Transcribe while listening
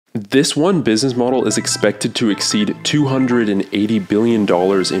This one business model is expected to exceed $280 billion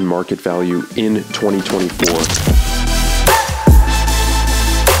in market value in 2024.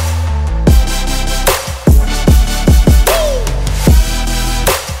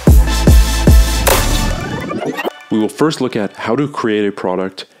 We will first look at how to create a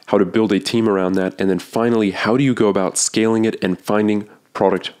product, how to build a team around that, and then finally, how do you go about scaling it and finding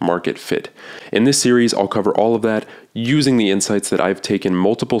product market fit. In this series, I'll cover all of that using the insights that I've taken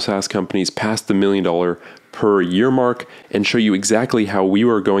multiple SaaS companies past the $1 million per year mark and show you exactly how we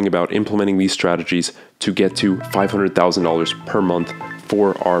are going about implementing these strategies to get to $500,000 per month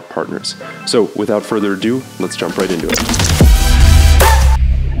for our partners. So without further ado, let's jump right into it.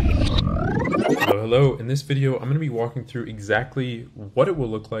 Hello. In this video, I'm going to be walking through exactly what it will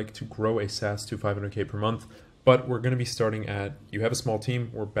look like to grow a SaaS to 500K per month. But we're going to be starting at, you have a small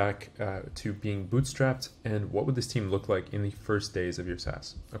team, we're back to being bootstrapped, and what would this team look like in the first days of your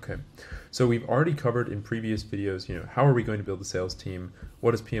SaaS? Okay, so we've already covered in previous videos, how are we going to build a sales team?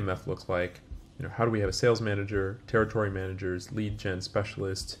 What does PMF look like? How do we have a sales manager, territory managers, lead gen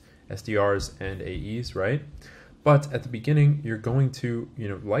specialists, SDRs, and AEs, right? But at the beginning, you're going to,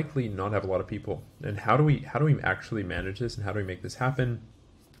 likely not have a lot of people. And how do we actually manage this, and how do we make this happen?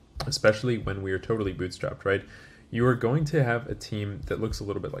 Especially when we are totally bootstrapped, right? You are going to have a team that looks a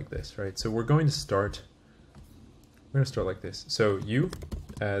little bit like this, right? So we're going to start like this. So you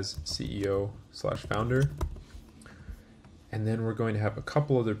as CEO/founder, and then we're going to have a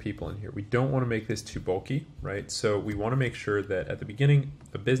couple other people in here. We don't want to make this too bulky, right? So we want to make sure that at the beginning,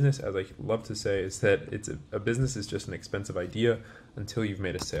 a business, as I love to say, is that a business is just an expensive idea until you've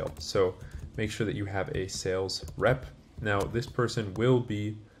made a sale. So make sure that you have a sales rep. Now, this person will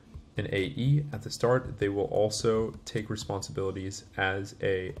be an AE at the start. They will also take responsibilities as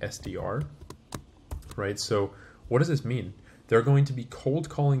a SDR, right? So what does this mean? They're going to be cold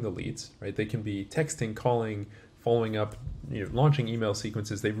calling the leads, right? They can be texting, calling, following up, launching email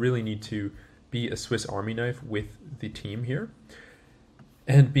sequences. They really need to be a Swiss Army knife with the team here.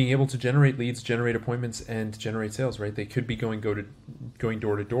 And being able to generate leads, generate appointments, and generate sales, right? They could be going door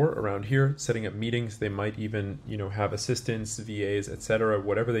to door around here, setting up meetings. They might even, have assistants, VAs, etc.,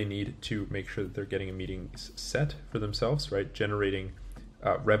 whatever they need to make sure that they're getting a meeting set for themselves, right? Generating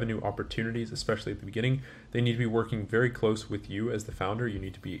revenue opportunities, especially at the beginning. They need to be working very close with you as the founder. You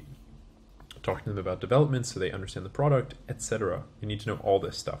need to be talking to them about development so they understand the product, etc. You need to know all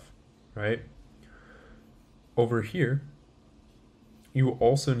this stuff, right? Over here, you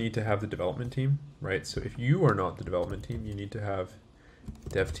also need to have the development team, right? So if you are not the development team, you need to have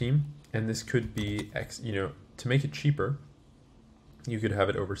dev team. And this could be, to make it cheaper, you could have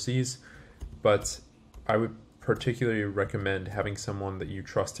it overseas, but I would particularly recommend having someone that you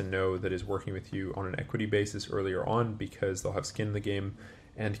trust and know that is working with you on an equity basis earlier on, because they'll have skin in the game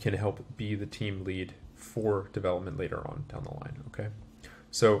and can help be the team lead for development later on down the line, okay?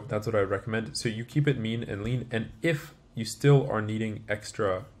 So that's what I would recommend. So you keep it mean and lean, and if you still are needing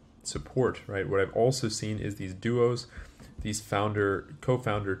extra support, right? What I've also seen is these duos, these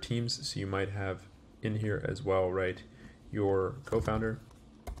co-founder teams. So you might have in here as well, right? Your co-founder.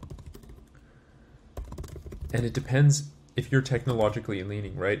 And it depends if you're technologically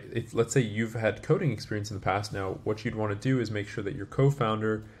leaning, right? If let's say you've had coding experience in the past, now what you'd want to do is make sure that your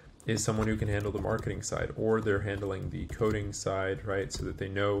co-founder is someone who can handle the marketing side, or they're handling the coding side, right? So that they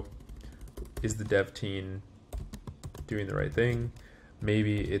know, is the dev team doing the right thing?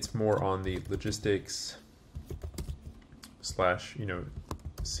 Maybe it's more on the logistics / COO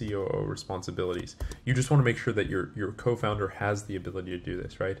responsibilities. You just want to make sure that your co-founder has the ability to do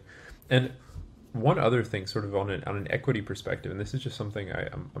this, right? And one other thing, sort of on an equity perspective, and this is just something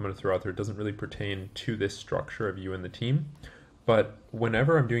I'm going to throw out there, it doesn't really pertain to this structure of you and the team, but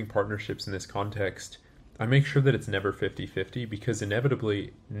whenever I'm doing partnerships in this context, I make sure that it's never 50-50, because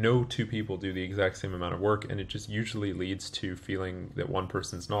inevitably no two people do the exact same amount of work, and it just usually leads to feeling that one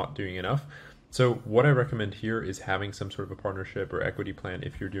person's not doing enough. So what I recommend here is having some sort of a partnership or equity plan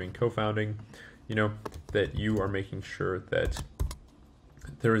if you're doing co-founding, that you are making sure that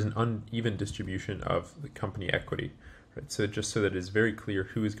there is an uneven distribution of the company equity, right? So just so that it is very clear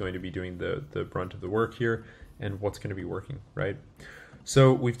who is going to be doing the brunt of the work here and what's going to be working, right?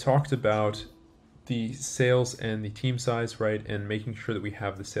 So we've talked about the sales and the team size, right? And making sure that we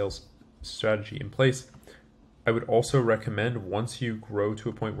have the sales strategy in place. I would also recommend, once you grow to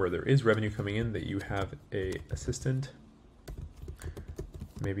a point where there is revenue coming in, that you have a assistant.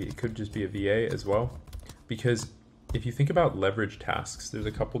 Maybe it could just be a VA as well, because if you think about leverage tasks, there's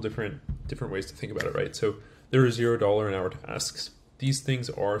a couple different ways to think about it, right? So there are $0 an hour tasks. These things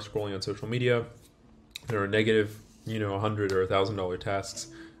are scrolling on social media. There are negative, $100 or $1,000 tasks.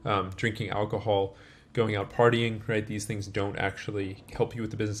 drinking alcohol, going out partying, right? These things don't actually help you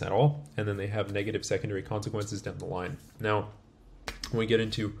with the business at all, and then they have negative secondary consequences down the line. Now, when we get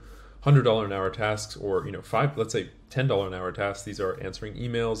into $100 an hour tasks, or let's say $10 an hour tasks, these are answering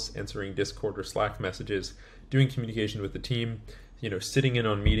emails, answering Discord or Slack messages, doing communication with the team, sitting in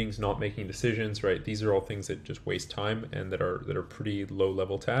on meetings, not making decisions, right? These are all things that just waste time and that are pretty low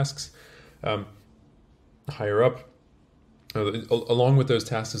level tasks. Higher up, along with those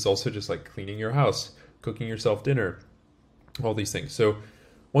tasks is also just like cleaning your house, cooking yourself dinner, all these things. So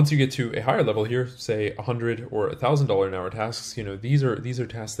once you get to a higher level here, say $100 or $1,000 an hour tasks, these are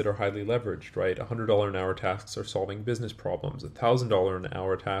tasks that are highly leveraged, right? $100 an hour tasks are solving business problems. $1,000 an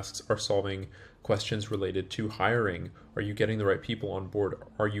hour tasks are solving questions related to hiring. Are you getting the right people on board?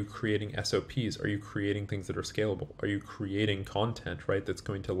 Are you creating SOPs? Are you creating things that are scalable? Are you creating content, right, that's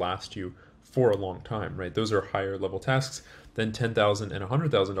going to last you for a long time, right? Those are higher level tasks. Then $10,000 and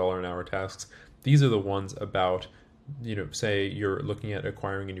 $100,000 an hour tasks. These are the ones about, say you're looking at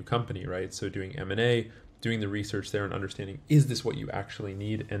acquiring a new company, right? So doing M&A, doing the research there and understanding, is this what you actually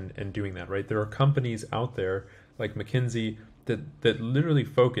need, and doing that, right? There are companies out there like McKinsey that literally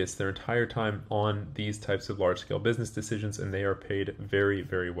focus their entire time on these types of large scale business decisions, and they are paid very,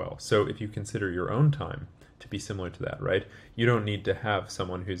 very well. So if you consider your own time to be similar to that, right? You don't need to have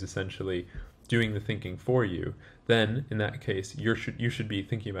someone who's essentially doing the thinking for you. Then in that case, you should be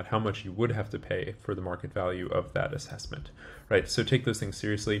thinking about how much you would have to pay for the market value of that assessment, right? So take those things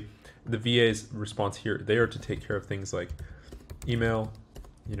seriously. The VA's response here, they are to take care of things like email,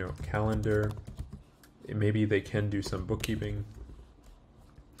 calendar. Maybe they can do some bookkeeping,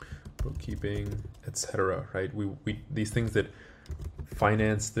 etc. Right? These things that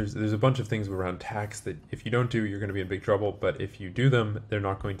finance. There's a bunch of things around tax that if you don't do, you're going to be in big trouble. But if you do them, they're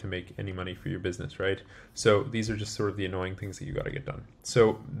not going to make any money for your business, right? So these are just sort of the annoying things that you got to get done.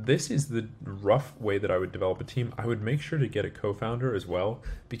 So this is the rough way that I would develop a team. I would make sure to get a co-founder as well,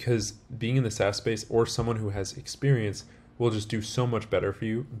 because being in the SaaS space or someone who has experience will just do so much better for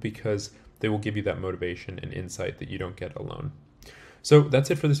you, because they will give you that motivation and insight that you don't get alone. So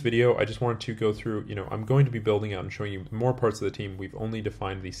that's it for this video. I just wanted to go through, I'm going to be building out and showing you more parts of the team. We've only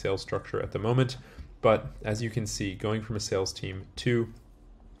defined the sales structure at the moment, but as you can see, going from a sales team to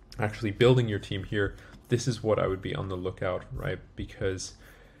actually building your team here, this is what I would be on the lookout, right? Because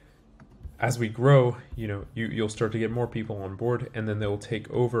as we grow, you'll start to get more people on board, and then they'll take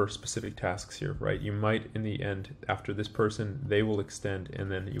over specific tasks here, right? You might, in the end, after this person, they will extend,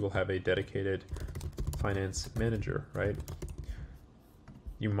 and then you will have a dedicated finance manager, right?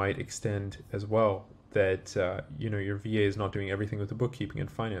 You might extend as well that, your VA is not doing everything with the bookkeeping and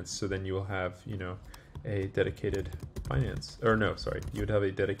finance. So then you will have, a dedicated you would have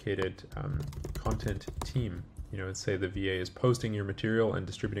a dedicated content team. Say the VA is posting your material and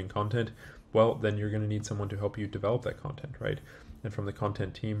distributing content. Well, then you're going to need someone to help you develop that content, right? And from the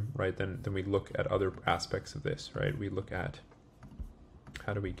content team, right, then we look at other aspects of this, right? We look at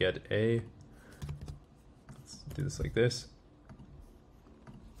how do we get let's do this like this,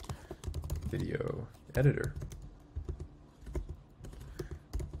 video editor.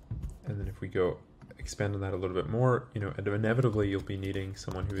 And then if we go expand on that a little bit more, inevitably you'll be needing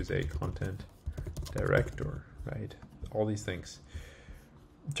someone who is a content director, right? All these things.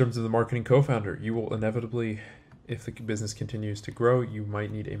 In terms of the marketing co-founder, you will inevitably, if the business continues to grow, you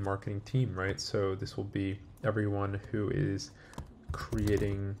might need a marketing team, right? So this will be everyone who is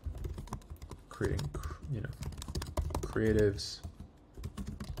creating, creatives,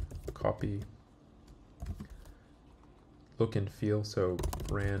 copy, look and feel, so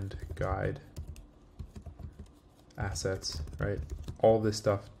brand, guide, assets, right? All this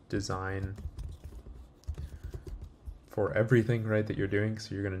stuff, design for everything, right, that you're doing.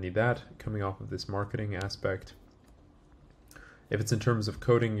 So you're going to need that coming off of this marketing aspect. If it's in terms of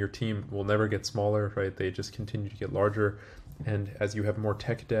coding, your team will never get smaller, right? They just continue to get larger. And as you have more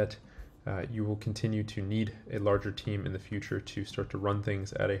tech debt, you will continue to need a larger team in the future to start to run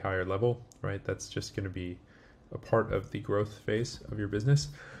things at a higher level, right? That's just going to be a part of the growth phase of your business.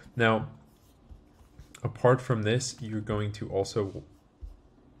 Now, apart from this, you're going to also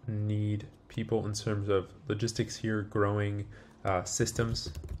need people in terms of logistics here, growing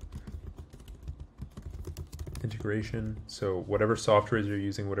systems, integration. So whatever softwares you're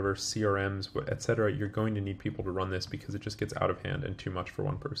using, whatever CRMs, etc., you're going to need people to run this, because it just gets out of hand and too much for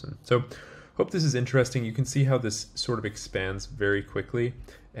one person. So hope this is interesting. You can see how this sort of expands very quickly,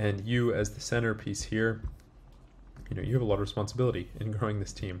 and you as the centerpiece here, you have a lot of responsibility in growing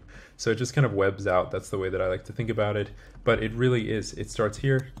this team. So it just kind of webs out. That's the way that I like to think about it. But it really is, it starts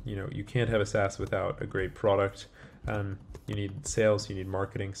here. You can't have a SaaS without a great product. You need sales, you need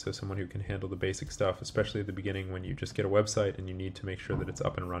marketing, so someone who can handle the basic stuff, especially at the beginning when you just get a website and you need to make sure that it's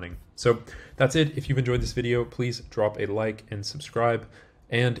up and running. So that's it. If you've enjoyed this video, please drop a like and subscribe.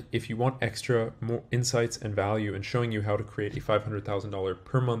 And if you want more insights and value in showing you how to create a $500,000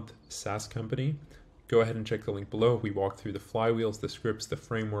 per month SaaS company, go ahead and check the link below. We walk through the flywheels, the scripts, the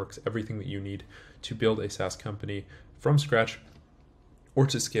frameworks, everything that you need to build a SaaS company from scratch or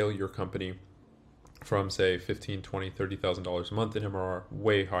to scale your company from say $15,000, $20,000, $30,000 a month in MRR,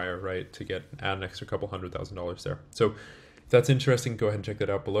 way higher, right? To add an extra couple $100,000 there. So if that's interesting, go ahead and check that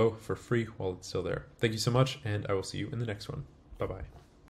out below for free while it's still there. Thank you so much, and I will see you in the next one. Bye-bye.